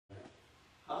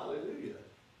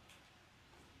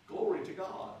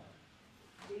God.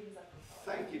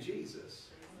 Thank you, Jesus.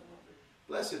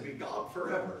 Blessed be God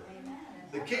forever.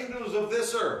 The kingdoms of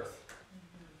this earth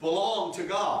belong to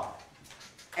God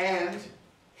and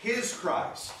His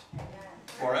Christ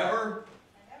forever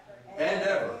and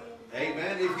ever.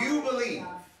 Amen. If you believe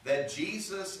that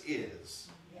Jesus is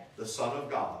the Son of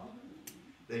God,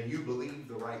 then you believe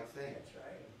the right thing.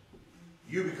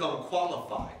 You become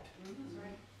qualified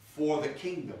for the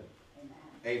kingdom.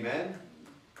 Amen.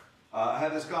 I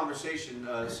had this conversation.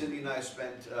 Cindy and I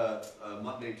spent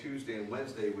Monday, Tuesday, and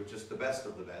Wednesday with just the best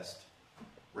of the best.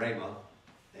 Rhema.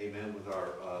 Amen. With our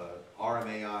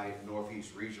RMAI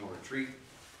Northeast Regional Retreat.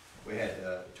 We had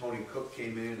Tony Cook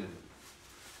came in and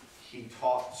he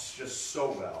taught just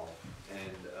so well.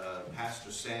 And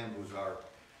Pastor Sam, who's our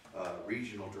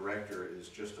regional director, is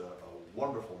just a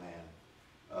wonderful man.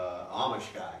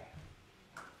 Amish guy.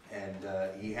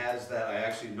 And he has that. I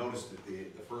actually noticed that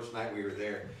the first night we were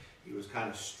there, he was kind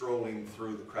of strolling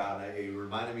through the crowd. He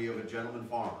reminded me of a gentleman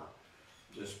farmer,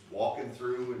 just walking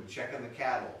through and checking the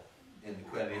cattle. And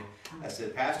I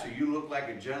said, Pastor, you look like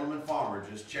a gentleman farmer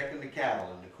just checking the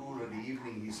cattle. In the cool of the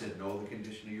evening, he said, know the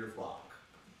condition of your flock.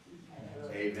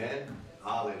 Amen.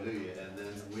 Hallelujah. And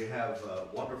then we have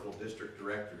wonderful district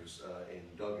directors in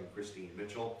Doug and Christine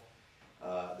Mitchell.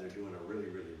 They're doing a really,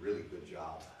 really, really good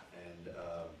job. And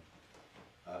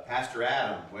Pastor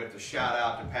Adam, we have to shout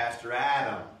out to Pastor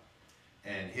Adam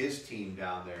and his team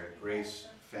down there at Grace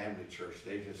Family Church.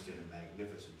 They just did a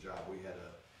magnificent job. We had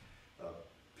a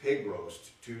pig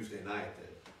roast Tuesday night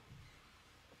that,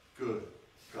 good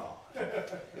God.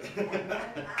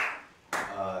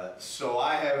 So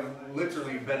I have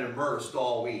literally been immersed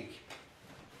all week.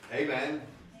 Amen.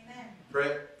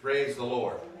 Amen. Praise the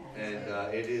Lord. Amen.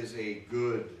 And it is a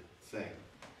good thing.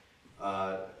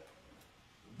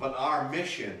 But our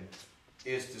mission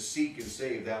is to seek and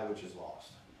save that which is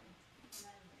lost.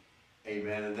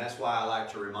 Amen. And that's why I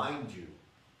like to remind you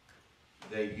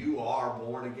that you are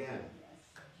born again.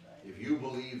 If you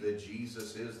believe that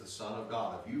Jesus is the Son of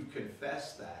God, if you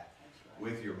confess that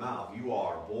with your mouth, you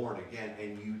are born again,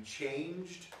 and you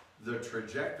changed the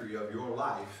trajectory of your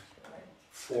life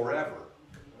forever.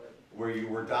 Where you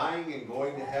were dying and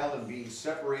going to hell and being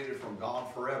separated from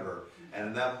God forever. And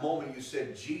in that moment you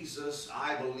said, Jesus,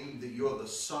 I believe that you're the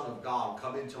Son of God.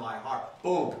 Come into my heart.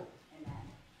 Boom.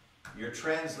 You're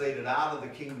translated out of the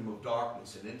kingdom of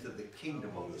darkness and into the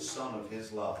kingdom of the Son of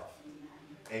His love.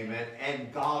 Amen.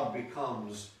 And God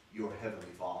becomes your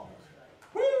Heavenly Father.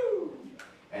 Woo!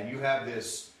 And you have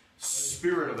this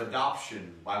spirit of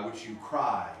adoption by which you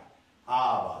cry,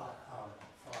 Abba.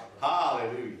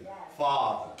 Hallelujah.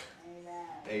 Father.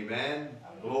 Amen.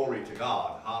 Glory to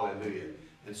God. Hallelujah.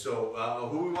 And so,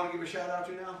 who we want to give a shout out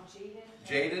to now?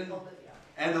 Jaden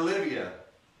and Olivia.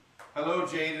 Hello,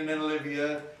 Jaden and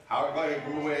Olivia. How are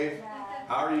you? Wave.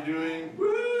 How are you doing?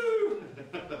 Woo!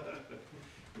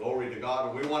 Glory to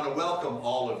God. We want to welcome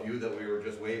all of you that we were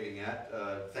just waving at.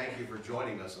 Thank you for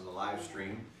joining us on the live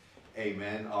stream.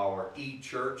 Amen. Our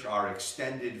e-church, our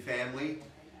extended family.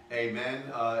 Amen.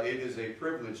 It is a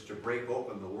privilege to break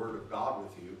open the Word of God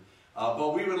with you.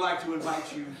 But we would like to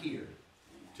invite you here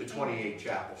to 28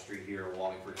 Chapel Street here in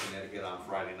Wallingford, Connecticut on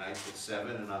Friday nights at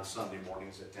 7 and on Sunday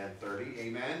mornings at 10:30.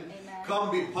 Amen. Amen.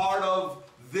 Come be part of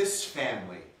this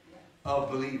family of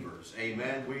believers.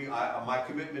 Amen. My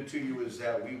commitment to you is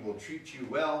that we will treat you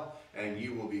well and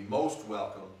you will be most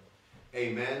welcome.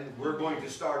 Amen. We're going to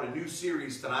start a new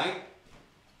series tonight.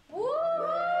 Woo!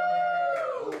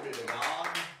 Glory to God.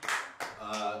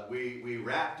 We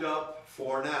wrapped up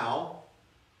for now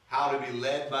how to be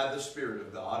led by the Spirit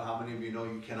of God. How many of you know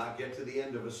you cannot get to the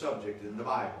end of a subject in the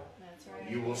Bible? That's right.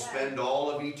 You will spend all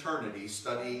of eternity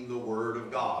studying the Word of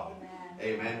God.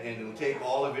 Amen. Amen. And it'll take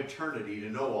all of eternity to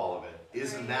know all of it.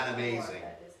 Isn't that amazing?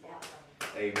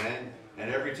 Amen.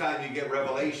 And every time you get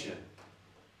revelation,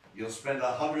 you'll spend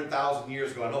 100,000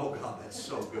 years going, oh God, that's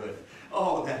so good.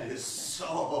 Oh, that is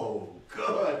so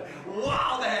good.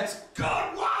 Wow, that's good.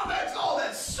 Wow,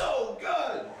 that's so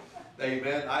good.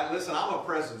 Amen. Listen, I'm a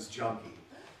presence junkie.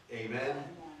 Amen.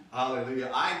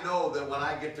 Hallelujah. I know that when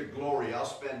I get to glory, I'll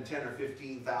spend 10 or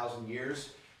 15,000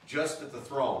 years just at the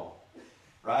throne.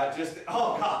 Right?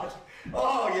 Oh God.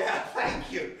 Oh yeah,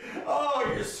 thank you. Oh,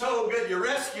 you're so good. You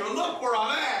rescue. Look where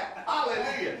I'm at.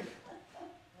 Hallelujah.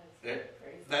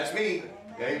 That's me.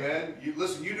 Amen.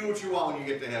 Listen, you do what you want when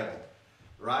you get to heaven.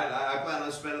 Right? I plan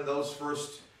on spending those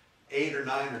first 8 or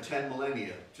 9 or 10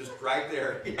 millennia just right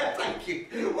there. Yeah, thank you.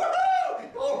 Woo-hoo!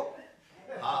 Oh.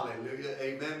 Hallelujah.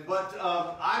 Amen. But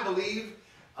I believe,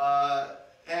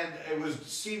 and it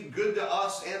seemed good to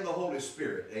us and the Holy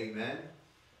Spirit. Amen.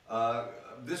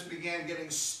 this began getting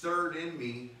stirred in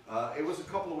me. It was a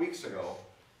couple of weeks ago.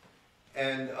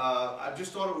 And I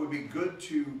just thought it would be good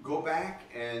to go back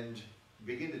and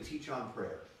begin to teach on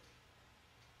prayer.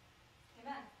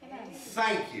 Amen. Amen.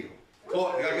 Thank you. Oh,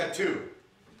 I got two.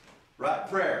 Right,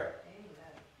 prayer.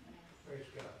 Praise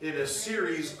God. In a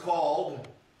series called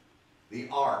The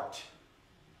Art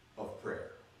of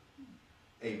Prayer.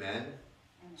 Amen.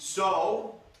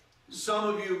 So,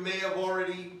 some of you may have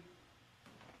already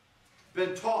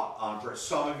been taught on prayer.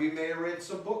 Some of you may have read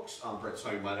some books on prayer.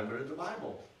 Some of you might have read the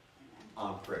Bible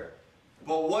on prayer.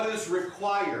 But what is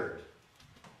required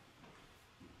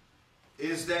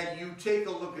is that you take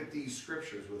a look at these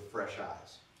scriptures with fresh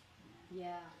eyes.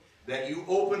 Yeah. That you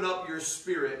open up your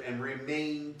spirit and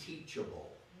remain teachable.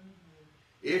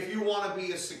 If you want to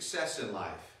be a success in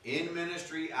life, in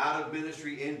ministry, out of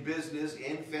ministry, in business,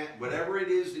 in whatever it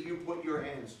is that you put your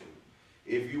hands to,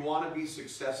 if you want to be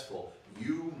successful,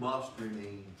 you must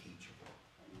remain teachable.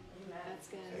 That's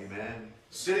good. Amen.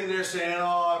 Sitting there saying,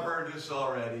 oh, I've heard this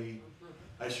already.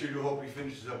 I sure do hope he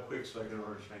finishes up quick so I can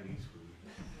order Chinese food.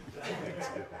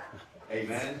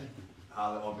 Amen.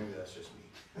 Oh, maybe that's just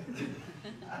me.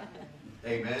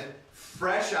 Amen.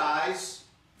 Fresh eyes,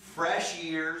 fresh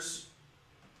ears,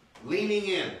 leaning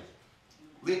in.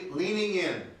 Leaning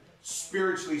in,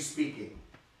 spiritually speaking.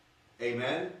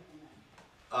 Amen.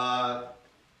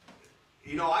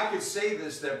 You know, I could say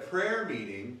this, that prayer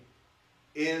meeting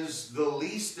is the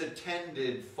least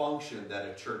attended function that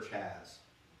a church has.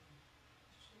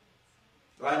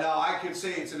 Right now, I could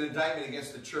say it's an indictment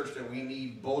against the church that we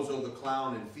need Bozo the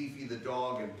Clown and Fifi the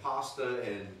Dog and pasta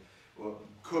and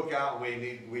cookout.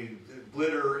 We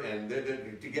glitter and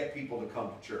to get people to come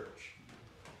to church.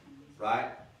 Right?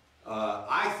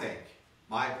 I think,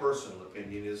 my personal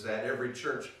opinion is that every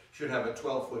church should have a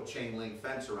 12-foot chain link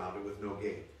fence around it with no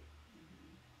gate.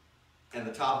 And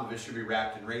the top of it should be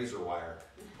wrapped in razor wire.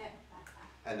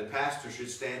 And the pastor should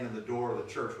stand in the door of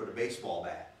the church with a baseball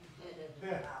bat.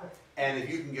 And if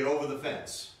you can get over the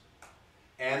fence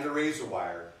and the razor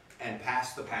wire and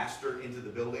pass the pastor into the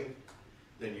building,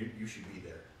 then you should be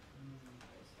there.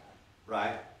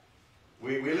 Right?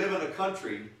 We live in a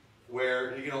country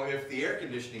where, you know, if the air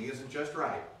conditioning isn't just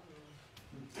right,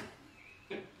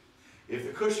 if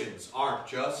the cushions aren't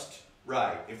just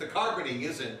right, if the carpeting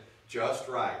isn't just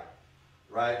right,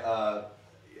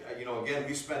 you know, again,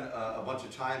 we spent a bunch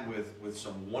of time with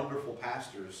some wonderful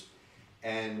pastors,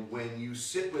 and when you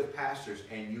sit with pastors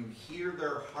and you hear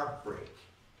their heartbreak,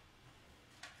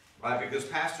 right, because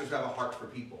pastors have a heart for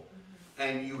people,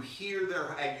 and you hear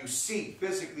and you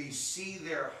physically see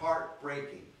their heart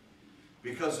breaking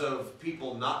because of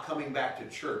people not coming back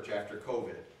to church after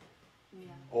COVID. Yeah.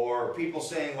 Or people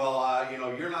saying, well, you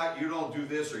know, you don't do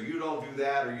this, or you don't do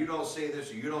that, or you don't say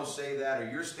this, or you don't say that, or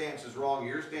your stance is wrong,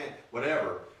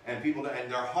 whatever. And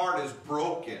and their heart is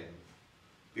broken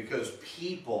because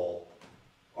people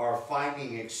are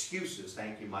finding excuses,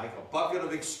 thank you, Mike, a bucket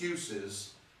of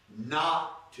excuses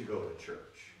not to go to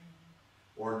church,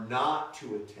 or not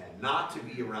to attend, not to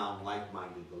be around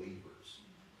like-minded believers.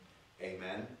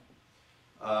 Amen.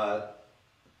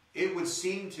 It would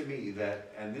seem to me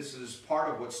that, and this is part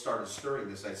of what started stirring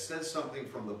this, I said something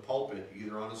from the pulpit,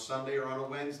 either on a Sunday or on a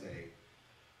Wednesday,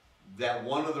 that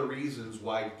one of the reasons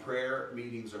why prayer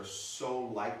meetings are so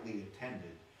lightly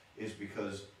attended is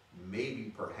because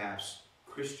maybe perhaps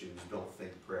Christians don't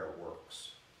think prayer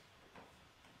works.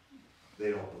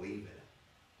 They don't believe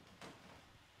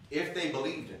in it. If they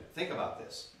believed in it, think about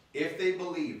this. If they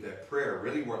believed that prayer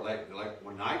really worked, like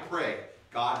when I pray,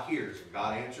 God hears and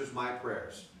God answers my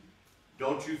prayers,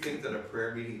 don't you think that a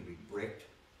prayer meeting would be bricked?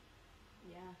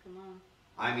 Yeah, come on.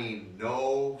 I mean,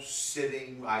 no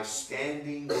sitting,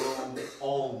 standing room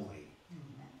only.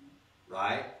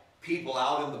 Right? People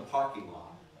out in the parking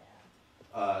lot.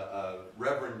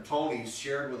 Reverend Tony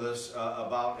shared with us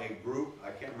about a group,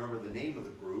 I can't remember the name of the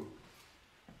group,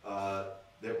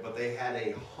 but they had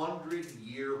a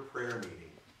 100-year prayer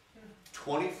meeting.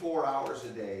 24 hours a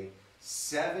day,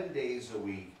 7 days a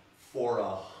week, for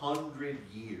 100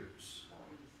 years.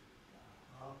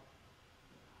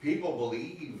 People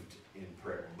believed in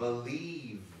prayer.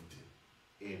 Believed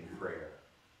in prayer.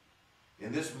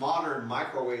 In this modern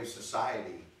microwave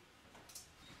society,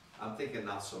 I'm thinking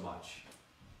not so much.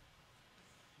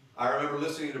 I remember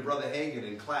listening to Brother Hagin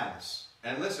in class.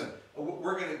 And listen,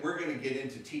 we're gonna get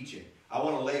into teaching. I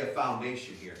want to lay a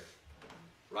foundation here.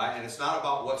 Right? And it's not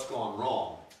about what's gone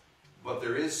wrong, but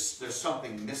there's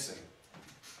something missing.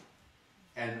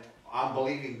 And I'm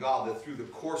believing God that through the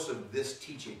course of this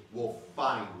teaching, we'll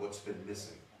find what's been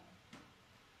missing.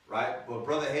 Right? But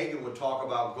Brother Hagin would talk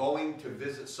about going to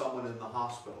visit someone in the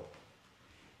hospital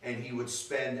and he would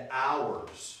spend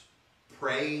hours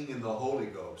praying in the Holy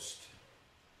Ghost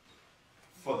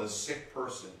for the sick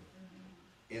person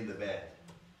in the bed.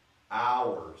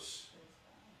 Hours.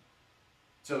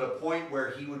 To the point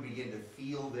where he would begin to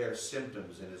feel their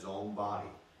symptoms in his own body.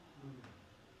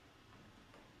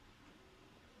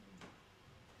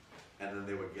 And then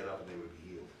they would get up and they would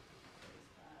be healed.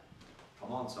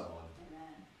 Come on, someone.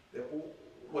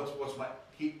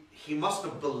 He must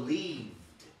have believed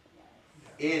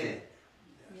in it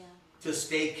Yeah. to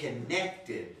stay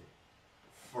connected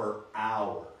for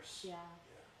hours. Yeah.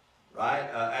 Right?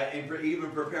 And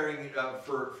even preparing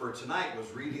for tonight was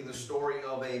reading the story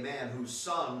of a man whose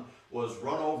son was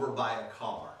run over by a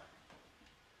car.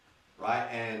 Right?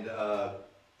 And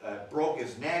broke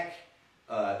his neck,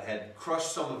 had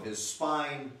crushed some of his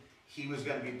spine. He was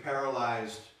going to be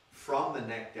paralyzed from the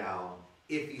neck down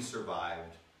if he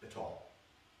survived at all.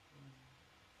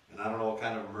 And I don't know what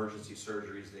kind of emergency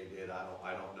surgeries they did.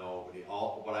 I don't know.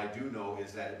 But what I do know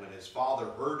is that when his father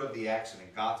heard of the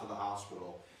accident, got to the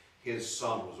hospital, his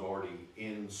son was already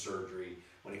in surgery.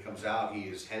 When he comes out, he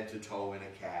is head to toe in a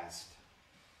cast.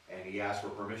 And he asked for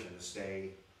permission to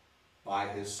stay by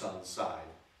his son's side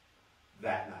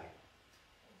that night.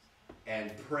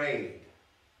 And prayed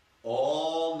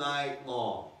all night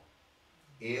long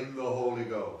in the Holy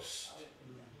Ghost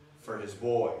for his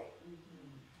boy.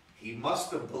 He must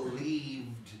have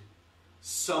believed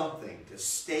something to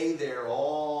stay there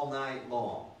all night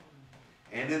long.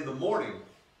 And in the morning,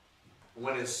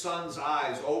 when his son's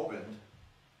eyes opened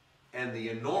and the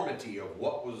enormity of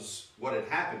what had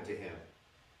happened to him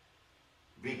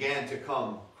began to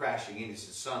come crashing in, he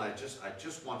said, "Son, I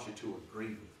just want you to agree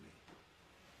with me,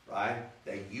 right?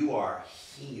 That you are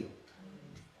healed.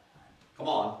 Come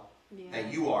on, Yeah.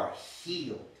 that you are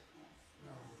healed."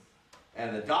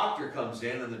 And the doctor comes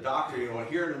in, and the doctor,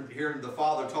 hearing the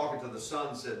father talking to the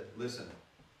son, said, "Listen,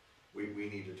 we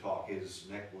need to talk. His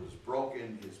neck was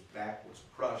broken, his back was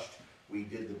crushed. We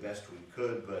did the best we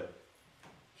could, but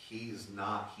he's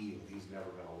not healed. He's never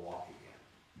going to walk again."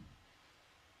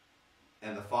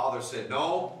 And the father said,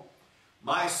 "No,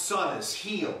 my son is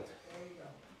healed." There you go.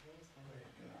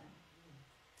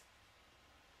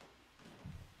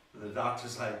 And the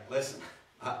doctor's like, "Listen,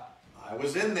 I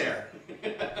was in there.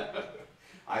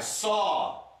 I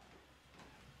saw.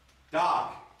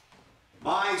 Doc,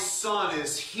 my son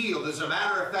is healed. As a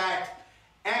matter of fact,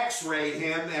 x-rayed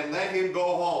him and let him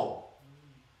go home."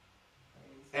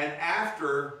 And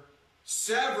after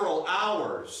several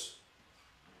hours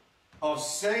of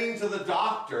saying to the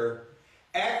doctor,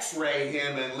 x-ray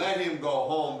him and let him go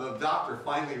home, the doctor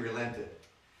finally relented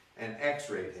and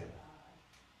x-rayed him.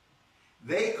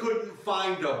 They couldn't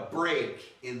find a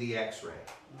break in the x-ray.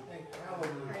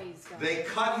 Praise God. They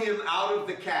cut him out of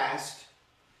the cast.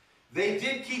 They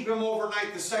did keep him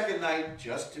overnight the second night,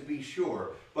 just to be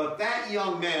sure. But that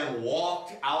young man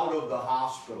walked out of the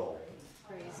hospital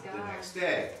Praise the God. next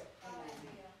day.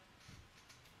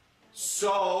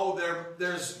 So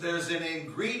there's an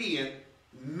ingredient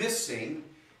missing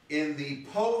in the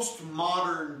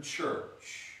postmodern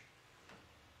church.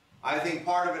 I think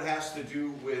part of it has to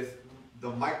do with the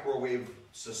microwave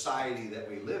society that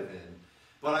we live in.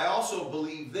 But I also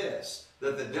believe this,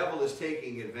 that the devil is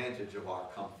taking advantage of our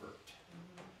comfort.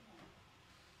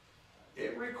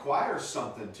 It requires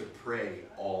something to pray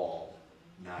all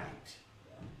night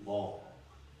long.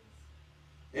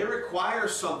 It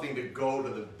requires something to go to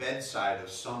the bedside of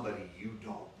somebody you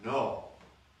don't know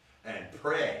and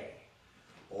pray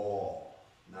all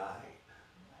night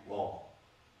long.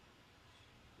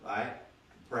 Right?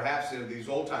 Perhaps these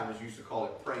old timers used to call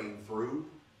it praying through.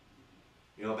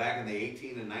 You know, back in the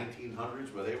 18 and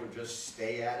 1900s where they would just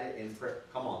stay at it in prayer.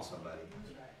 Come on, somebody.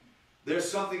 There's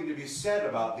something to be said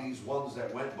about these ones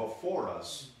that went before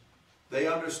us. They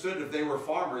understood if they were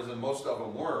farmers, and most of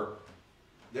them were,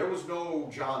 there was no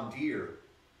John Deere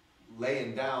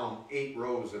laying down 8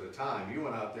 rows at a time. You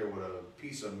went out there with a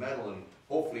piece of metal and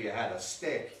hopefully you had a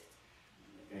stick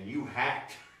and you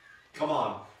hacked. Come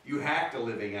on, you hacked a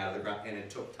living out of the ground, and it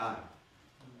took time.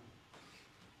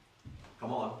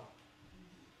 Come on.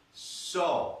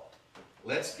 So,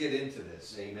 let's get into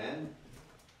this. Amen.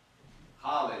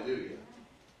 Hallelujah.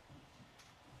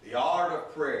 The art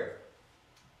of prayer.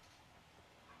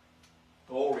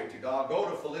 Glory to God. Go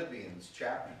to Philippians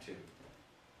chapter 2.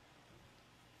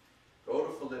 Go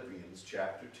to Philippians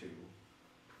chapter 2.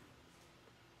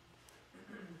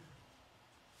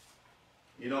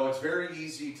 You know, it's very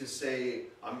easy to say,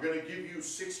 I'm going to give you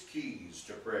 6 keys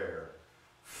to prayer,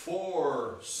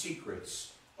 4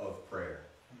 secrets of prayer.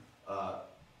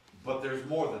 But there's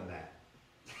more than that.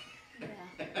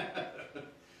 Yeah.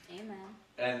 Amen.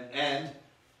 And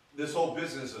this whole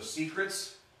business of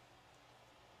secrets.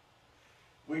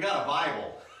 We got a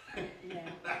Bible.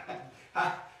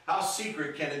 Yeah. How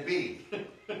secret can it be?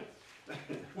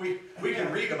 we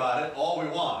can read about it all we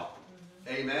want.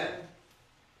 Amen?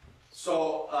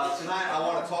 So tonight I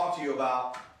want to talk to you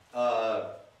about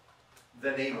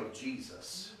the name of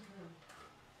Jesus.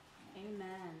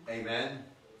 Amen. Amen?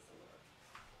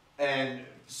 And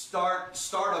start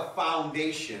a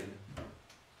foundation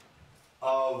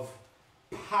of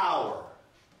power.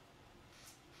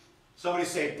 Somebody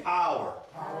say power.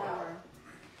 Power.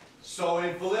 So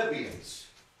in Philippians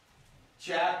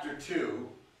chapter 2,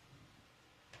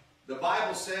 the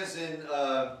Bible says in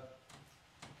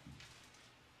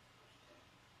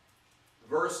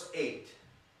verse 8,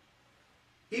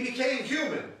 he became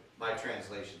human, my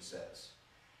translation says,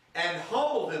 and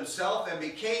humbled himself and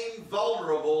became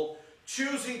vulnerable,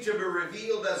 choosing to be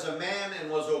revealed as a man,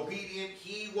 and was obedient.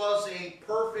 He was a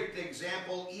perfect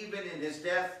example, even in his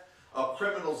death, a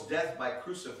criminal's death by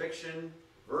crucifixion.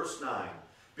 Verse 9.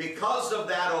 Because of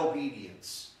that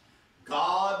obedience,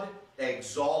 God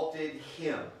exalted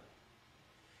him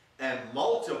and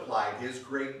multiplied his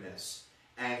greatness,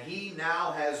 and he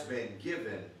now has been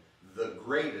given the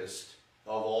greatest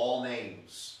of all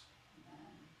names.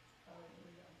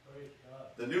 Praise God.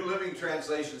 The New Living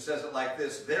Translation says it like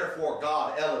this: therefore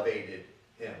God elevated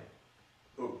him.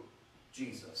 Who?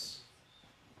 Jesus.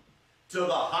 To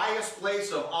the highest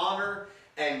place of honor,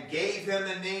 and gave him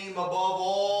a name above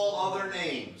all other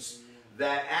names,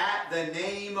 that at the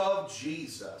name of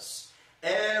Jesus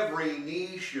every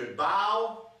knee should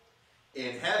bow,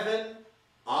 in heaven,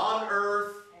 on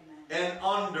earth, and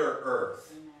under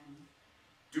earth.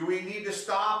 Do we need to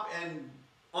stop and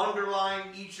underline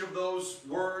each of those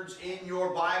words in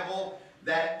your Bible?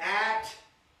 That at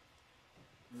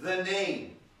the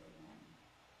name.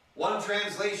 One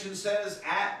translation says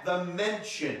at the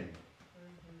mention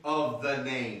of the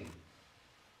name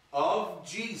of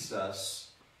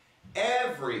Jesus,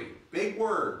 every, big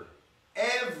word,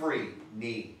 every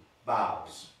knee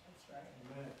bows.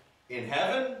 Amen. In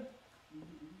heaven,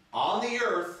 on the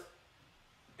earth,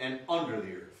 and under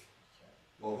the earth.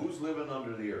 Well, who's living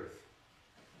under the earth?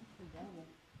 The devil.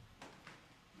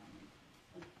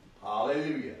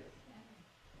 Hallelujah.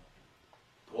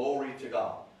 Glory to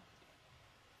God.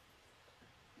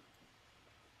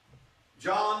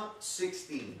 John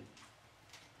 16,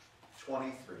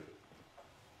 23.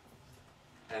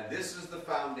 And this is the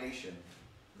foundation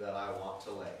that I want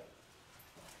to lay.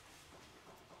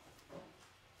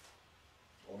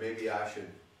 Or maybe I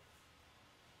should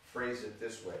phrase it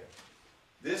this way.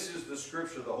 This is the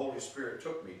scripture the Holy Spirit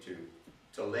took me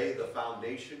to lay the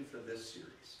foundation for this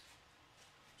series.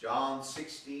 John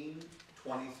 16,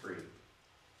 23.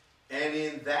 And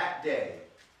in that day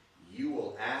you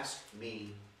will ask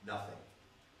me nothing.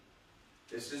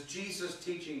 This is Jesus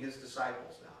teaching his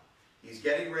disciples now. He's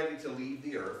getting ready to leave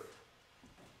the earth.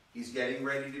 He's getting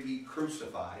ready to be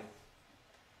crucified.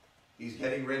 He's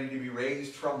getting ready to be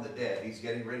raised from the dead. He's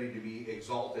getting ready to be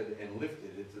exalted and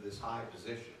lifted into this high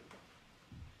position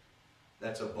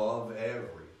that's above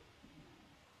every.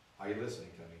 Are you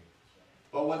listening to me?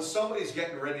 But when somebody's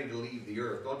getting ready to leave the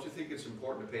earth, don't you think it's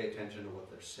important to pay attention to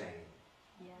what they're saying?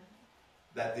 Yeah.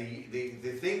 That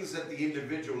the things that the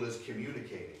individual is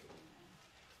communicating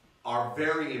are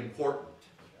very important,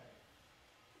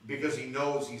 because he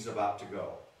knows he's about to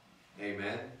go.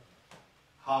 Amen?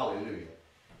 Hallelujah.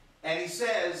 And he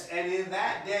says, and in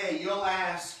that day you'll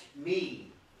ask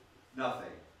me nothing.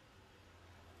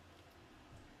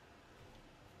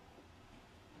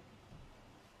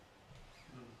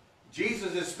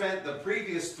 Jesus has spent the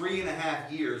previous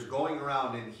 3.5 years going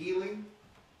around and healing,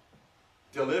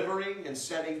 delivering, and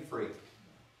setting free.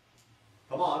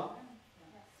 Come on.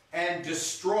 And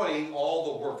destroying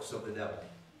all the works of the devil.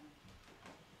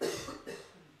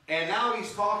 And now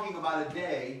he's talking about a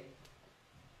day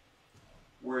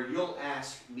where you'll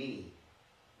ask me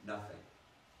nothing.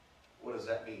 What does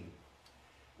that mean?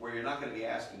 Where you're not going to be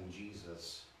asking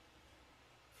Jesus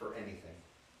for anything.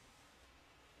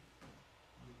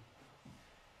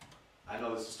 I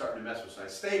know this is starting to mess with you.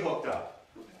 Stay hooked up.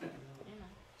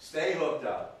 Stay hooked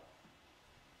up.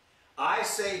 I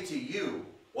say to you,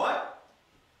 what?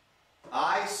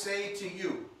 I say to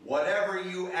you, whatever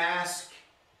you ask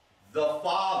the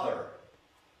Father,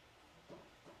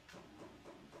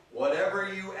 whatever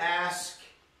you ask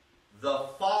the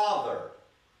Father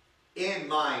in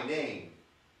my name.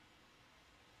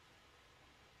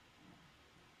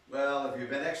 Well, if you've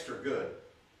been extra good,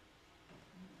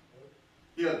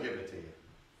 he'll give it to you.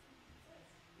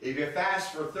 If you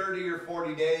fast for 30 or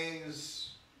 40 days,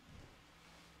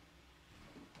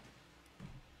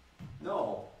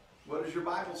 no, What does your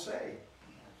Bible say?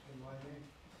 In my name.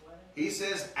 He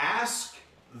says, ask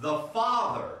the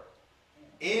Father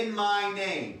in my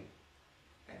name,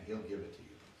 and he'll give it to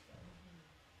you.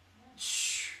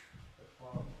 Shh. The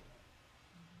Father.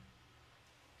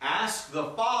 Ask the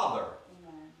Father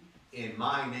in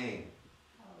my name.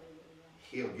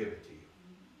 He'll give it to you.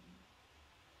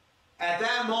 At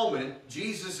that moment,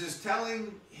 Jesus is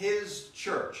telling his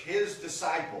church, his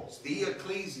disciples, the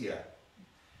ecclesia,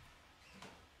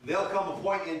 there'll come a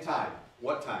point in time.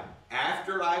 What time?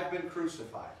 After I've been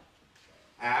crucified,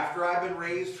 after I've been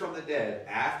raised from the dead,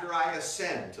 after I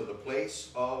ascend to the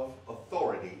place of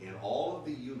authority in all of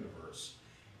the universe,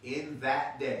 in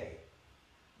that day,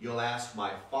 you'll ask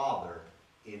my Father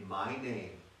in my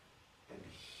name, and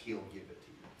he'll give it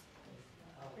to you.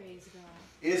 Praise God.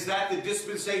 Is that the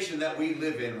dispensation that we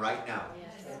live in right now?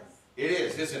 Yes. It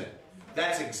is, isn't it?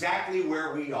 That's exactly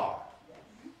where we are.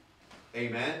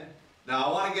 Amen. Now,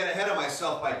 I want to get ahead of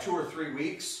myself by 2 or 3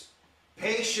 weeks.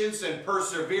 Patience and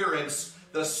perseverance,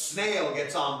 the snail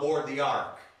gets on board the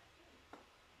ark.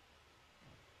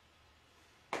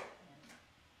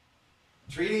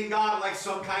 Treating God like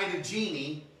some kind of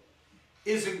genie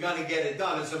isn't going to get it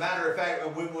done. As a matter of fact,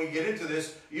 when we get into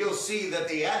this, you'll see that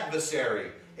the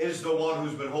adversary is the one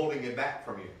who's been holding it back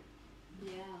from you.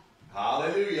 Yeah.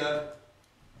 Hallelujah.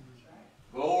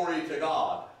 Glory to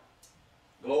God.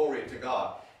 Glory to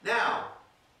God. Now,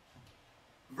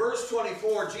 verse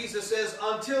 24, Jesus says,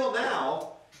 until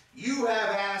now, you have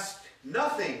asked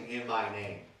nothing in my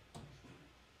name.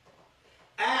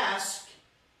 Ask,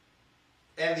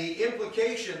 and the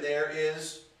implication there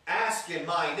is, ask in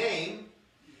my name,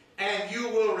 and you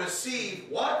will receive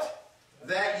what?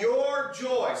 That your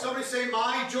joy, somebody say,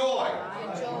 my joy,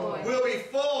 My joy. will be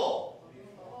full.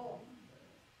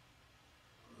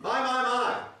 My.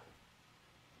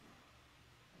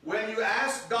 When you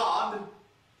ask God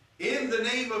in the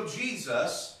name of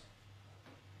Jesus,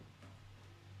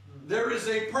 there is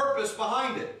a purpose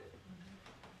behind it.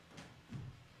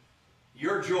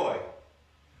 Your joy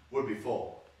would be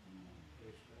full.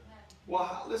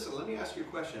 Well, listen, let me ask you a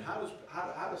question. How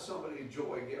does somebody's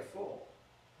joy get full?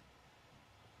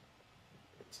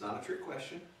 It's not a trick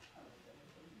question.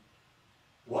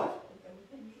 What?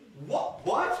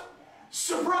 What?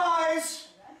 Surprise!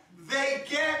 They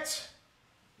get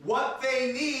what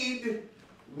they need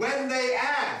when they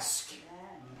ask.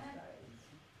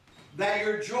 That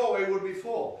your joy would be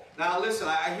full. Now listen,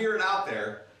 I hear it out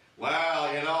there.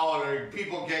 Well, you know,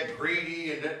 people get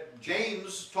greedy, and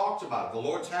James talks about it. The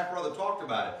Lord's half-brother talked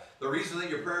about it. The reason that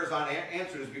your prayers aren't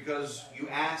answered is because you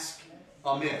ask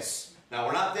amiss. Now,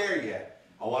 we're not there yet.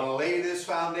 I want to lay this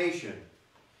foundation.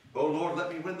 Oh, Lord,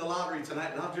 let me win the lottery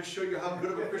tonight, and I'll just show you how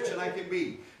good of a Christian I can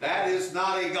be. That is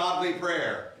not a godly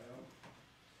prayer.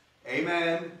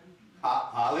 Amen.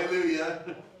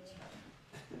 Hallelujah.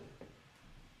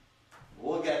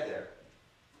 We'll get there.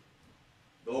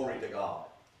 Glory to God.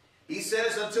 He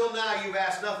says, until now you've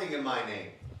asked nothing in my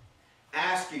name.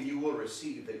 Ask and you will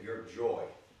receive, that your joy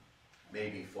may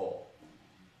be full.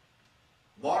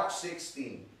 Mark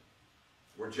 16.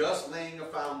 We're just laying a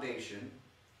foundation,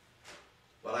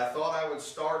 but I thought I would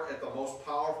start at the most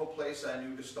powerful place I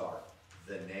knew to start.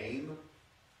 The name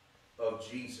of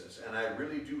Jesus. And I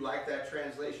really do like that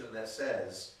translation that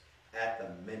says, at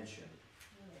the mention.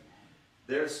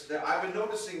 I've been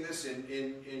noticing this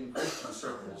in Christian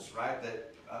circles, right?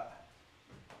 That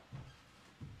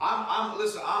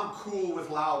listen, I'm cool with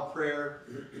loud prayer.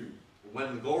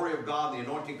 When the glory of God, the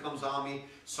anointing comes on me,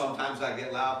 sometimes I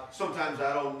get loud. Sometimes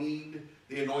I don't need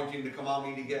the anointing to come on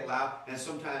me to get loud. And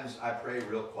sometimes I pray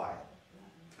real quiet.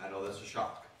 I know that's a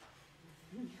shock.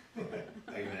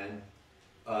 Amen.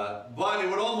 But it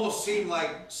would almost seem like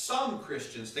some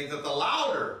Christians think that the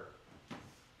louder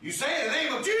you say the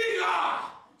name of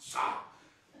Jesus,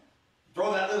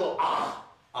 throw that little ah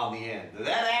on the end.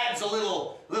 That adds a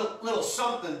little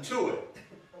something to it.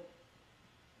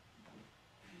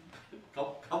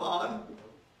 Come on.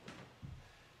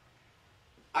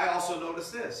 I also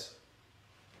noticed this.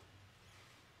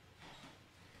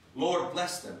 Lord,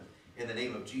 bless them in the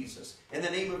name of Jesus. In the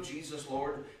name of Jesus,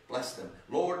 Lord, bless them.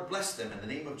 Lord, bless them in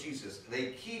the name of Jesus.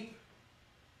 They keep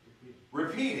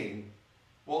repeating.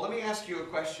 Well, let me ask you a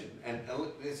question. And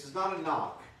this is not a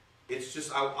knock. It's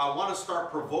just I want to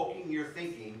start provoking your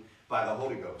thinking by the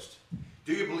Holy Ghost.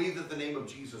 Do you believe that the name of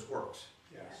Jesus works?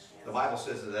 Yes. The Bible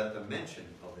says that at the mention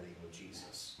of the name of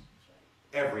Jesus,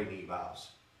 every knee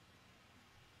bows.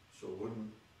 So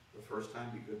wouldn't the first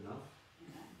time be good enough?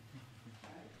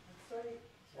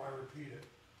 Why repeat it?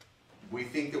 We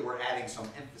think that we're adding some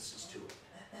emphasis to it.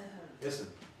 Listen,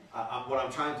 what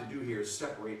I'm trying to do here is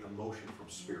separate emotion from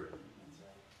spirit.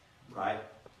 Right?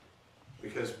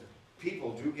 Because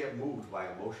people do get moved by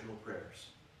emotional prayers.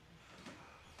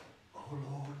 Oh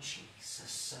Lord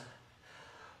Jesus.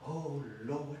 Oh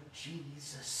Lord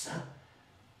Jesus.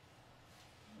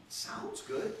 Sounds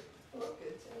good.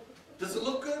 Does it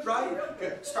look good, right?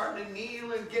 Starting to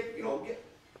kneel and get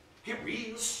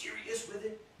real serious with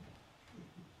it.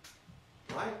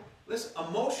 Right? Listen,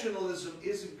 emotionalism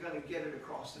isn't going to get it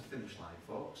across the finish line,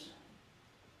 folks.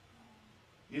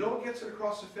 You know what gets it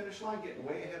across the finish line? Getting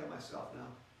way ahead of myself now.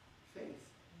 Faith.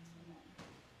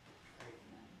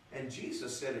 And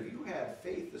Jesus said, if you had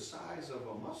faith the size of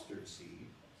a mustard seed,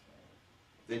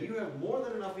 then you have more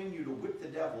than enough in you to whip the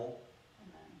devil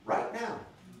right now.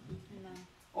 Amen.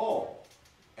 Oh,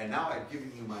 and now I've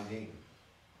given you my name.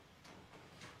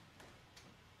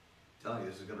 I'm telling you,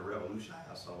 this is going to revolutionize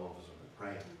how some of us have been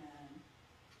praying.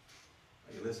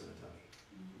 Are you listening to me?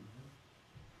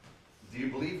 Do you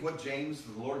believe what James,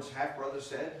 the Lord's half-brother,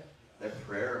 said? That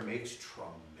prayer makes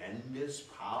tremendous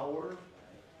power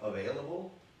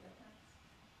available?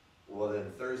 Well,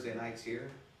 then Thursday nights here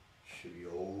should be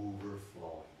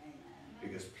overflowing.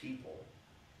 Because people,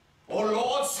 oh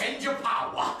Lord, send your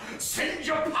power. Send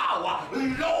your power.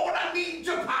 Lord, I need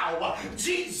your power.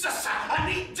 Jesus, I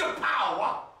need your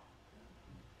power.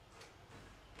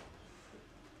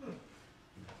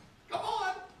 Come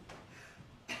on.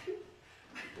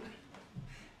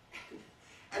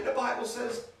 And the Bible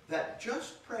says that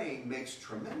just praying makes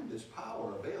tremendous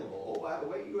power available. Oh, by the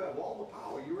way, you have all the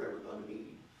power you're ever going to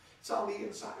need. It's on the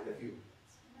inside of you.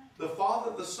 The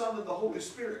Father, the Son, and the Holy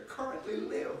Spirit currently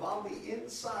live on the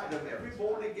inside of every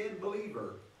born-again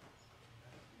believer.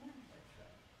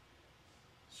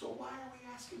 So why are we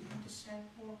asking Him to send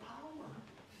more power?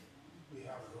 We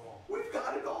have it all. We've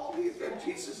got it all.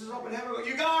 Jesus is up in heaven.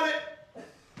 You got it.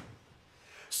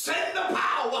 Send the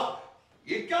power.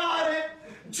 You got it.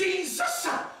 Jesus.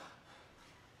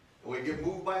 We get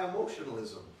moved by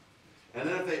emotionalism. And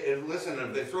then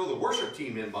if they throw the worship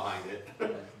team in behind it,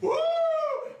 woo!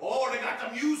 Oh, they got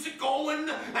the music going,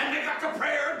 and they got the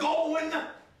prayer going.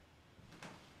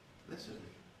 Listen to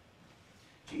me.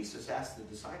 Jesus asked the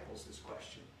disciples this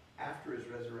question after His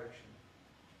resurrection.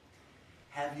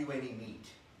 Have you any meat?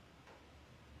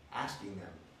 Asking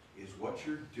them, is what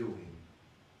you're doing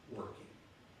working?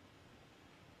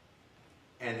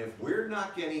 And if we're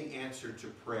not getting answer to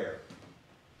prayer,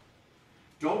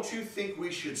 don't you think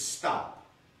we should stop?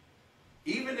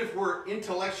 Even if we're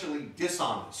intellectually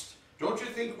dishonest, don't you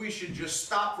think we should just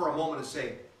stop for a moment and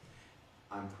say,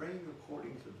 I'm praying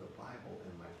according to the Bible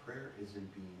and my prayer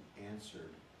isn't being answered.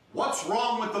 What's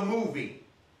wrong with the movie?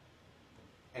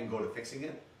 And go to fixing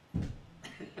it?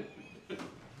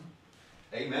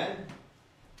 Amen?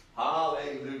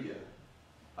 Hallelujah.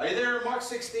 Are you there in Mark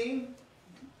 16?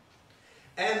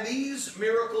 And these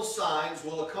miracle signs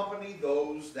will accompany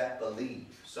those that believe.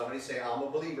 Somebody say, I'm a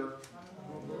believer.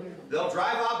 They'll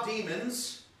drive out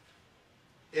demons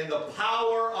in the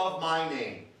power of my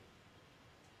name.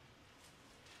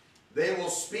 They will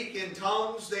speak in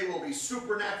tongues. They will be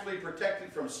supernaturally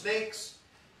protected from snakes.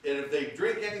 And if they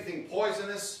drink anything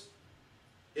poisonous,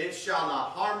 it shall not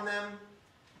harm them.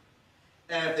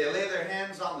 And if they lay their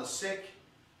hands on the sick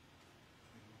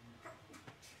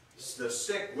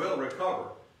will recover.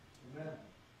 Amen.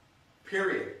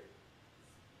 Period.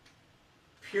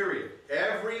 Period.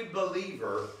 Every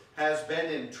believer has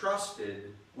been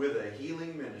entrusted with a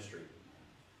healing ministry.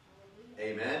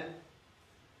 Amen.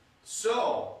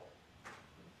 So,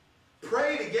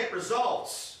 pray to get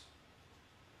results.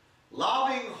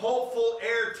 Lobbing hopeful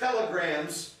air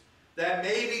telegrams that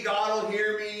maybe God will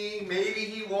hear me, maybe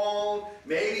He won't,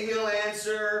 maybe He'll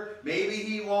answer, maybe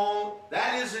He won't.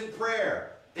 That isn't prayer.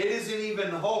 It isn't even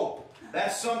hope.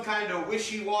 That's some kind of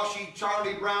wishy-washy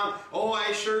Charlie Brown. Oh,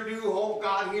 I sure do hope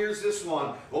God hears this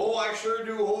one. Oh, I sure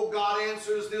do hope God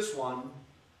answers this one.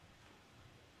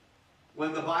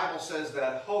 When the Bible says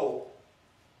that hope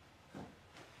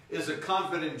is a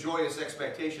confident, joyous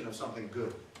expectation of something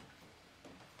good.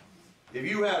 If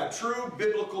you have true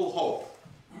biblical hope,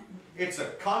 it's a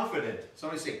confident,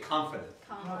 somebody say confident.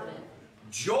 Confident.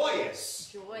 Joyous.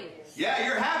 Joyous. Yeah,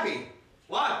 you're happy.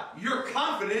 What? You're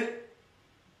confident,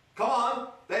 come on,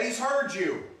 that He's heard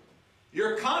you.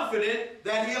 You're confident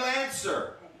that He'll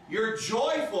answer. You're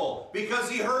joyful because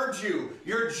He heard you.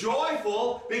 You're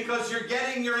joyful because you're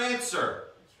getting your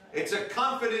answer. It's a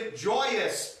confident,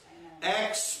 joyous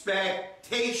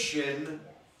expectation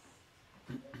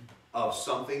of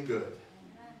something good.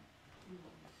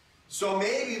 So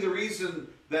maybe the reason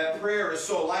that prayer is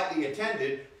so lightly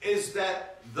attended is that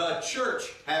the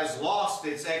church has lost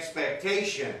its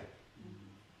expectation.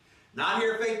 Not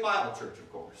here at Faith Bible Church,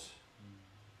 of course.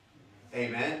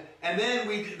 Amen. And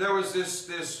then there was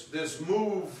this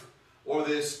move or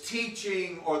this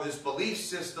teaching or this belief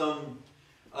system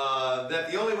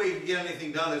that the only way you can get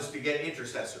anything done is to get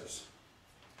intercessors.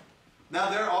 Now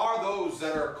there are those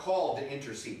that are called to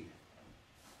intercede.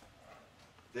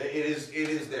 It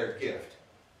is their gift.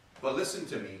 But listen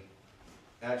to me.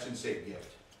 I shouldn't say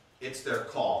gift. It's their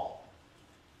call.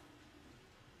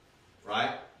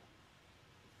 Right?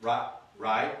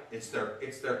 Right? It's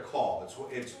their call.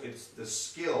 It's the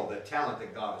skill, the talent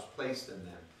that God has placed in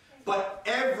them. But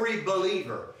every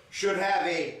believer should have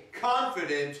a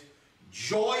confident,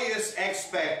 joyous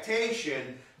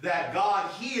expectation that God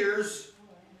hears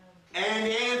and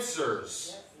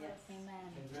answers.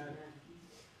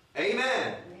 Amen.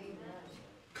 Amen.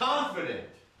 Confident.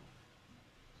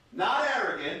 Not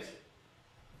arrogant.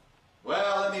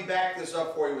 Well, let me back this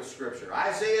up for you with Scripture.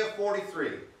 Isaiah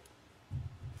 43,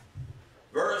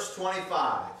 verse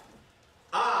 25.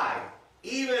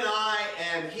 Even I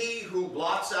am he who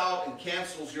blots out and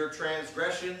cancels your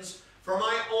transgressions for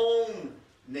my own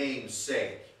name's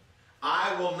sake.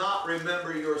 I will not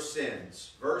remember your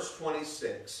sins. Verse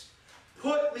 26.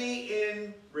 Put me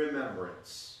in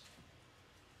remembrance,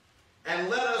 and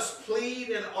let us plead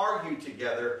and argue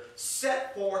together.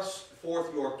 Set forth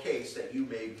your case that you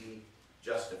may be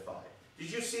justified.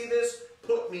 Did you see this?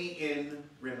 Put me in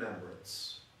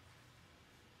remembrance.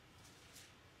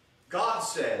 God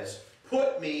says,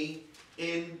 put me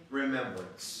in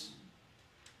remembrance.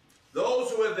 Those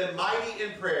who have been mighty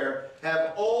in prayer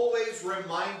have always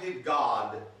reminded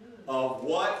God of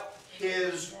what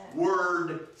His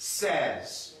Word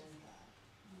says.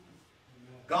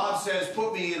 God says,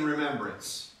 put me in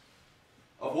remembrance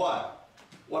of what?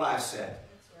 What I said.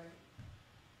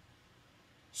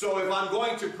 So if I'm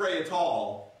going to pray at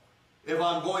all, if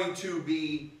I'm going to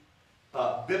be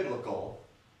biblical,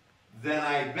 then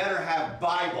I better have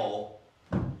Bible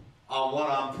on what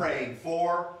I'm praying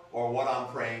for or what I'm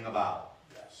praying about.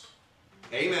 Yes.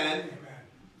 Amen. Amen.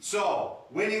 So,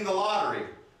 winning the lottery,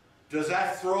 does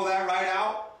that throw that right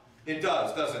out? It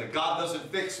does, doesn't it? God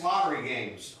doesn't fix lottery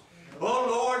games. Oh,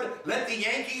 Lord, let the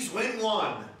Yankees win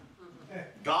one.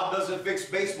 God doesn't fix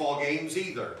baseball games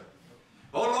either.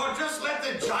 Oh, Lord, just let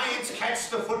the Giants catch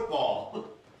the football.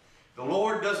 The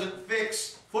Lord doesn't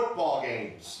fix football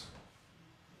games.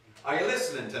 Are you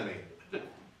listening to me?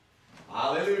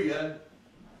 Hallelujah.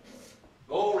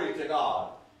 Glory to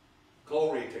God.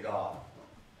 Glory to God.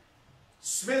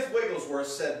 Smith Wigglesworth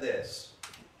said this.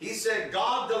 He said,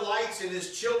 God delights in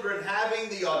His children having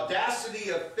the audacity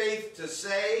of faith to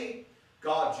say,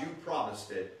 God, you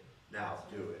promised it, now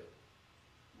do it.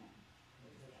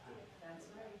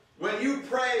 When you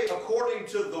pray according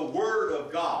to the Word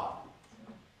of God,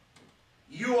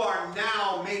 you are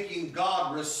now making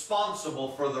God responsible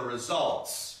for the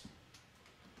results.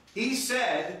 He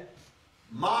said,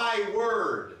 my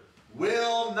word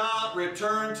will not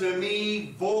return to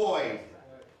me void,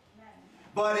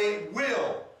 but it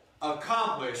will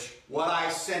accomplish what I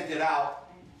sent it out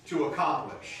to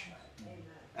accomplish.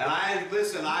 And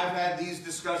I've had these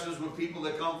discussions with people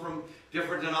that come from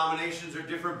different denominations or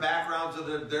different backgrounds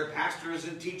of their pastor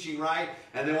isn't teaching right,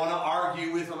 and they want to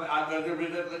argue with them,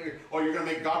 or you're going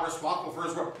to make God responsible for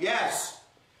His word. Yes.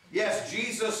 Yes,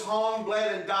 Jesus hung,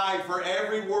 bled, and died for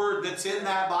every word that's in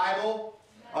that Bible.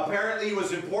 Apparently He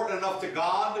was important enough to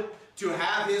God to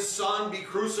have His Son be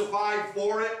crucified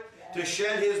for it, to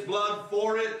shed His blood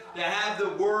for it, to have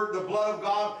the Word, the blood of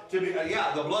God,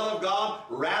 the blood of God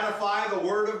ratify the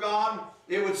Word of God.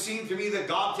 It would seem to me that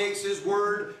God takes His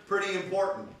Word pretty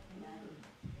important.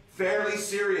 Fairly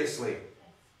seriously.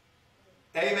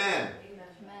 Amen. Amen.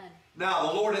 Now,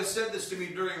 the Lord has said this to me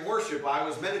during worship. I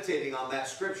was meditating on that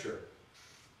scripture,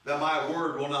 that my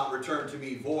word will not return to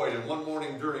me void. And one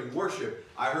morning during worship,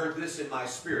 I heard this in my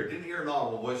spirit. Didn't hear an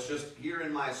audible voice, just here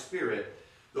in my spirit.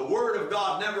 The Word of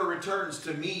God never returns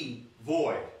to me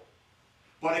void,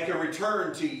 but it can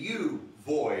return to you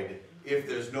void if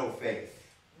there's no faith.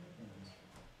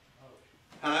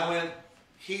 And I went,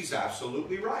 He's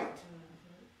absolutely right.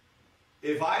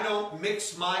 If I don't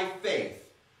mix my faith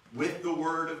with the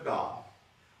Word of God,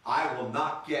 I will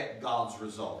not get God's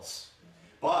results.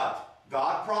 But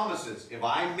God promises, if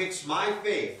I mix my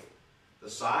faith, the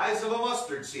size of a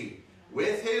mustard seed,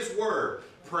 with His Word,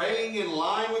 praying in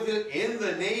line with it, in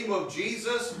the name of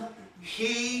Jesus,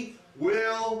 He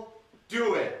will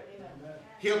do it.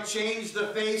 He'll change the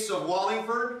face of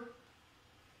Wallingford.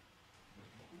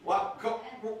 Well,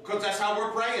 because that's how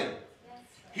we're praying.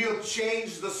 He'll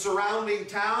change the surrounding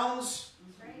towns.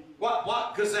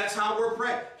 What? Because that's how we're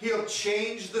praying. He'll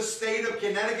change the state of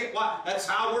Connecticut. What? That's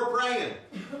how we're praying.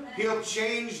 He'll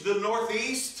change the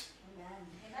Northeast.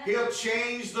 He'll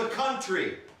change the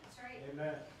country. That's right.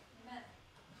 Amen. Amen.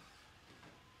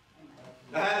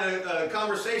 I had a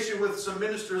conversation with some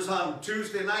ministers on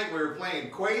Tuesday night. We were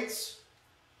playing quates.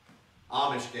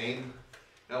 Amish game.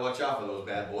 Now watch out for those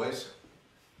bad boys.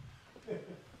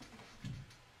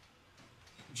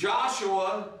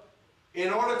 Joshua,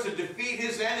 in order to defeat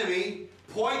his enemy,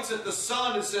 points at the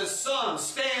sun and says, "Sun,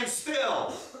 stand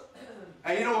still."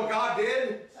 And you know what God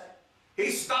did? He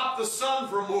stopped the sun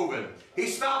from moving. He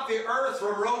stopped the earth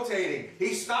from rotating.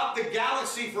 He stopped the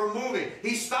galaxy from moving.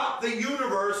 He stopped the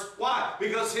universe. Why?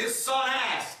 Because his son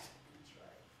asked.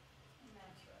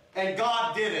 And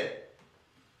God did it.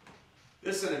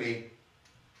 Listen to me.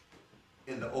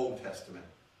 In the Old Testament,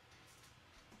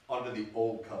 under the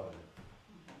Old Covenant,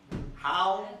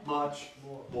 how much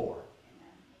more?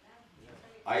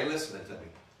 Are you listening to me?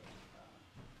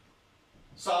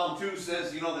 Psalm 2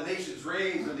 says, you know, the nations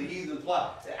rage and the heathen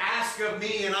plot. Ask of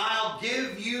me and I'll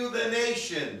give you the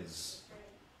nations.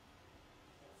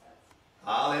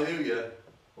 Hallelujah.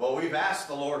 Well, we've asked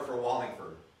the Lord for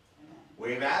Wallingford.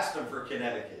 We've asked him for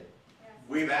Connecticut.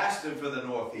 We've asked him for the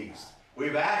Northeast.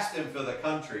 We've asked him for the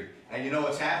country. And you know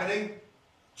what's happening?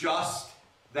 Just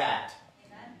that.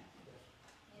 Amen.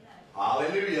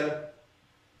 Hallelujah.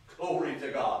 Glory to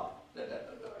God.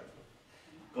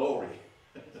 Glory.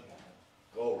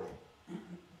 Glory.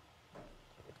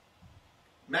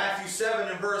 Matthew 7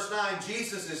 and verse 9,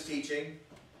 Jesus is teaching.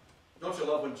 Don't you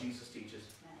love when Jesus teaches?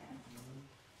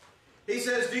 He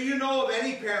says, do you know of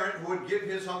any parent who would give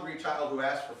his hungry child who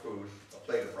asked for food a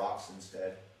plate of rocks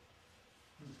instead?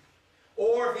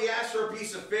 Or if he asked for a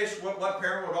piece of fish, what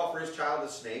parent would offer his child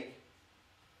a snake?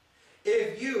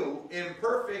 If you,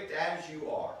 imperfect as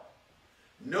you are,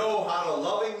 know how to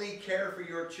lovingly care for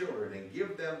your children and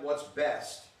give them what's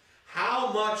best,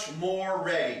 how much more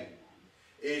ready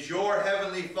is your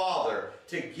heavenly Father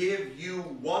to give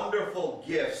you wonderful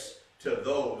gifts to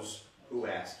those who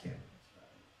ask him?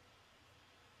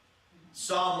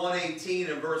 Psalm 118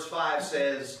 and verse 5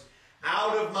 says,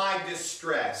 out of my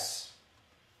distress.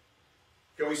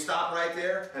 Can we stop right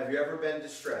there? Have you ever been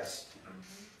distressed?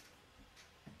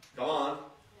 Come on.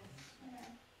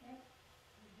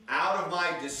 Out of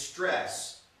my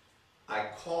distress, I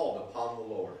called upon the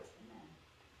Lord.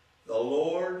 The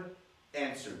Lord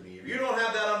answered me. If you don't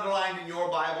have that underlined in your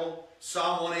Bible,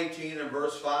 Psalm 118 and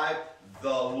verse 5, the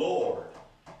Lord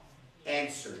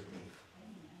answered me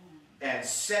and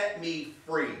set me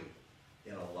free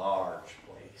in a large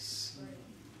place.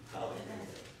 Hallelujah.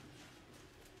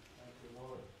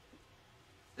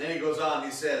 Then he goes on,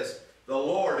 he says, the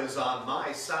Lord is on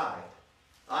my side.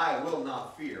 I will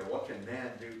not fear. What can man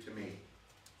do to me?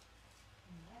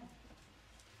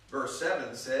 Verse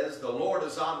 7 says, the Lord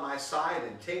is on my side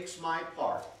and takes my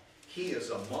part. He is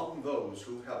among those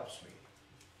who helps me.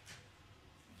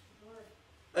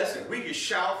 Listen, we can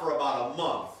shout for about a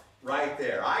month right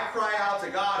there. I cry out to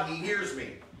God, he hears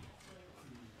me.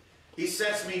 He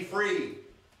sets me free.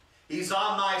 He's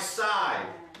on my side.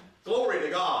 Glory to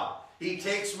God. He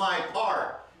takes my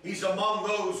part. He's among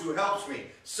those who helps me.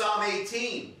 Psalm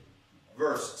 18,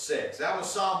 verse 6. That was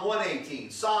Psalm 118.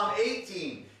 Psalm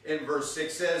 18 in verse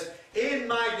 6 says, in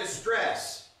my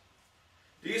distress.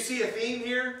 Do you see a theme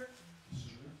here?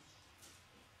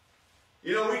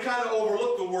 You know, we kind of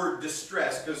overlook the word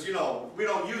distress because, you know, we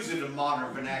don't use it in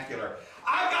modern vernacular.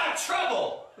 I got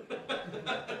trouble.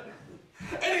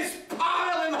 And it's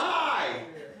piling high.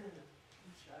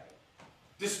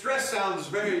 Distress sounds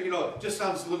very, you know, just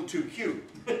sounds a little too cute.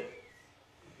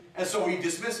 And so we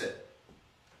dismiss it.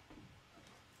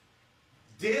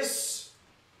 Distress.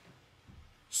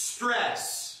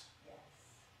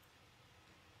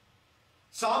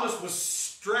 Psalmist was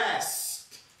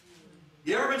stressed.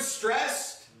 You ever been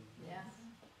stressed? Yeah.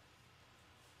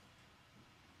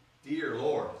 Dear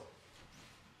Lord,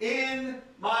 in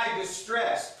my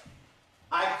distress,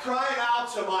 I cried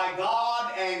out to my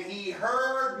God, and he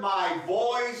heard my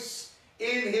voice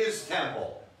in his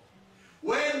temple.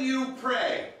 When you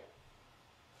pray,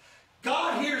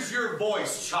 God hears your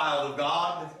voice, child of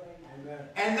God. Amen.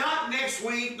 And not next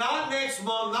week, not next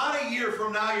month, not a year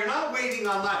from now. You're not waiting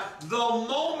on that. The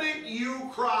moment you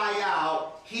cry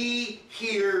out, he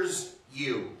hears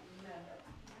you.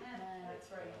 Amen.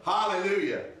 That's right.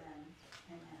 Hallelujah.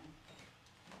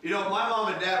 You know, my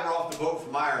mom and dad were off the boat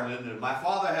from Ireland, and my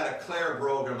father had a Clare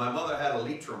brogue and my mother had a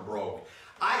Leitrim brogue.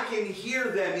 I can hear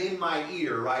them in my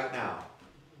ear right now.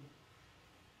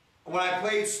 When I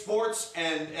played sports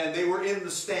and they were in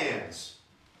the stands,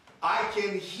 I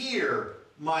can hear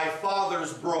my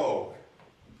father's brogue.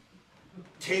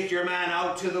 Take your man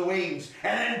out to the wings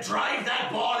and then drive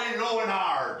that ball in low and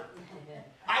hard.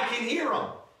 I can hear him.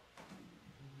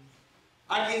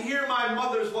 I can hear my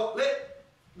mother's voice.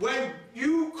 When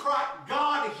you cry,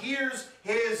 God hears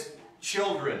His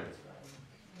children.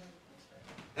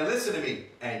 And listen to me.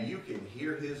 And you can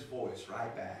hear His voice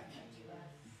right back.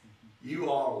 You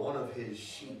are one of His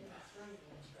sheep.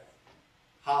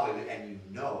 Hallelujah. And you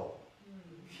know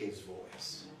His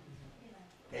voice.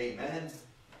 Amen.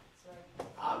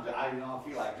 I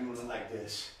feel like doing it like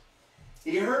this.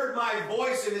 He heard my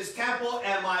voice in His temple,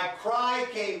 and my cry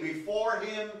came before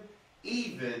Him,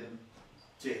 even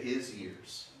to His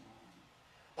ears.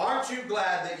 Aren't you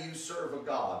glad that you serve a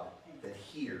God that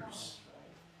hears?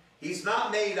 He's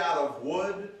not made out of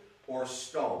wood or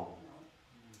stone.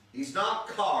 He's not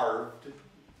carved.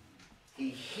 He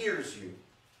hears you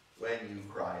when you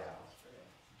cry out.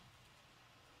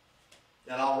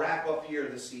 And I'll wrap up here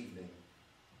this evening.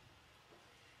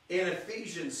 In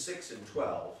Ephesians 6 and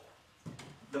 12,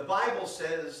 the Bible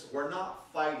says we're not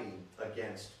fighting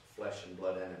against flesh and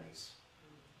blood enemies,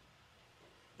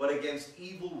 but against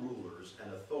evil rulers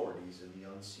and authorities in the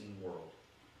unseen world,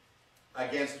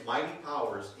 against mighty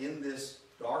powers in this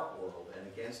dark world, and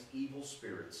against evil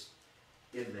spirits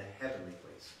in the heavenly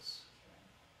places.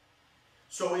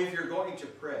 So if you're going to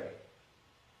pray,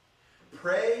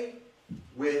 pray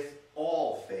with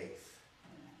all faith.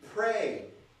 Pray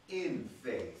in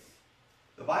faith.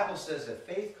 The Bible says that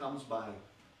faith comes by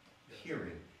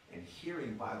hearing, and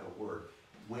hearing by the word.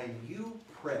 When you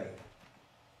pray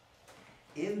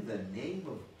in the name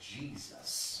of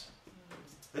Jesus,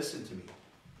 listen to me,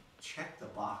 check the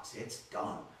box. It's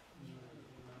done.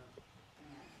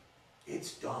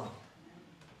 It's done.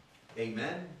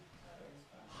 Amen.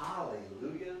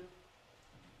 Hallelujah.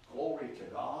 Glory to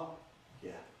God.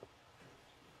 Yeah.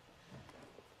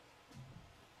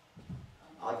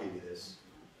 I'll give you this.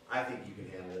 I think you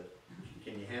can handle it.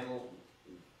 Can you handle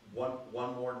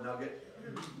one more nugget?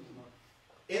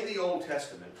 In the Old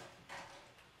Testament,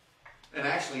 and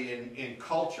actually in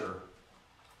culture,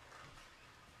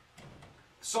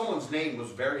 someone's name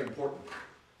was very important.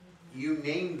 You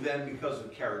named them because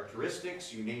of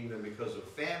characteristics. You named them because of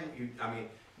family.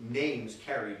 Names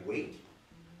carried weight.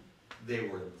 They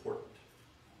were important.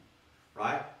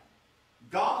 Right?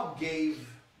 God gave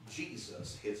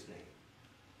Jesus His name.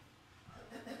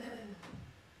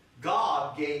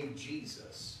 God gave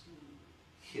Jesus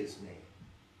His name.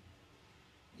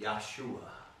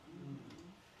 Yeshua,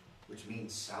 which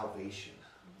means salvation.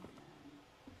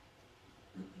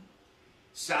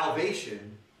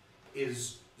 Salvation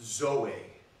is Zoe.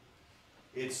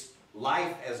 It's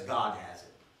life as God has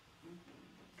it.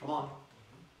 Come on.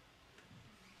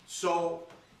 So,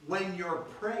 when you're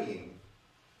praying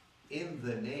in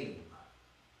the name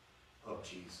of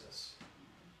Jesus,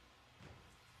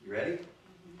 you ready?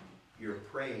 You're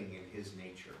praying in His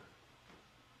nature.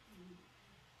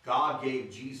 God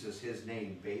gave Jesus His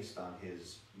name based on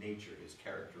His nature, His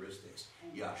characteristics.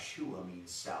 Yeshua means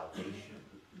salvation.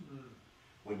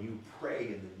 When you pray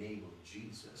in the name of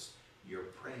Jesus,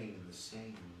 you're praying in the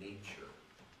same nature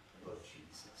of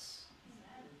Jesus,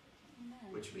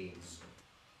 which means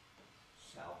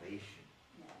salvation.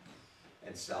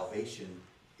 And salvation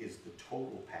is the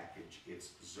total package.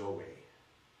 It's Zoe.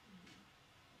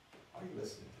 Are you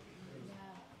listening to me?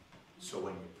 So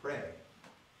when you pray,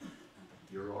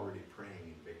 you're already praying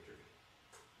in victory.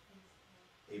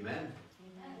 Amen?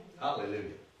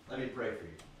 Hallelujah. Let me pray for you.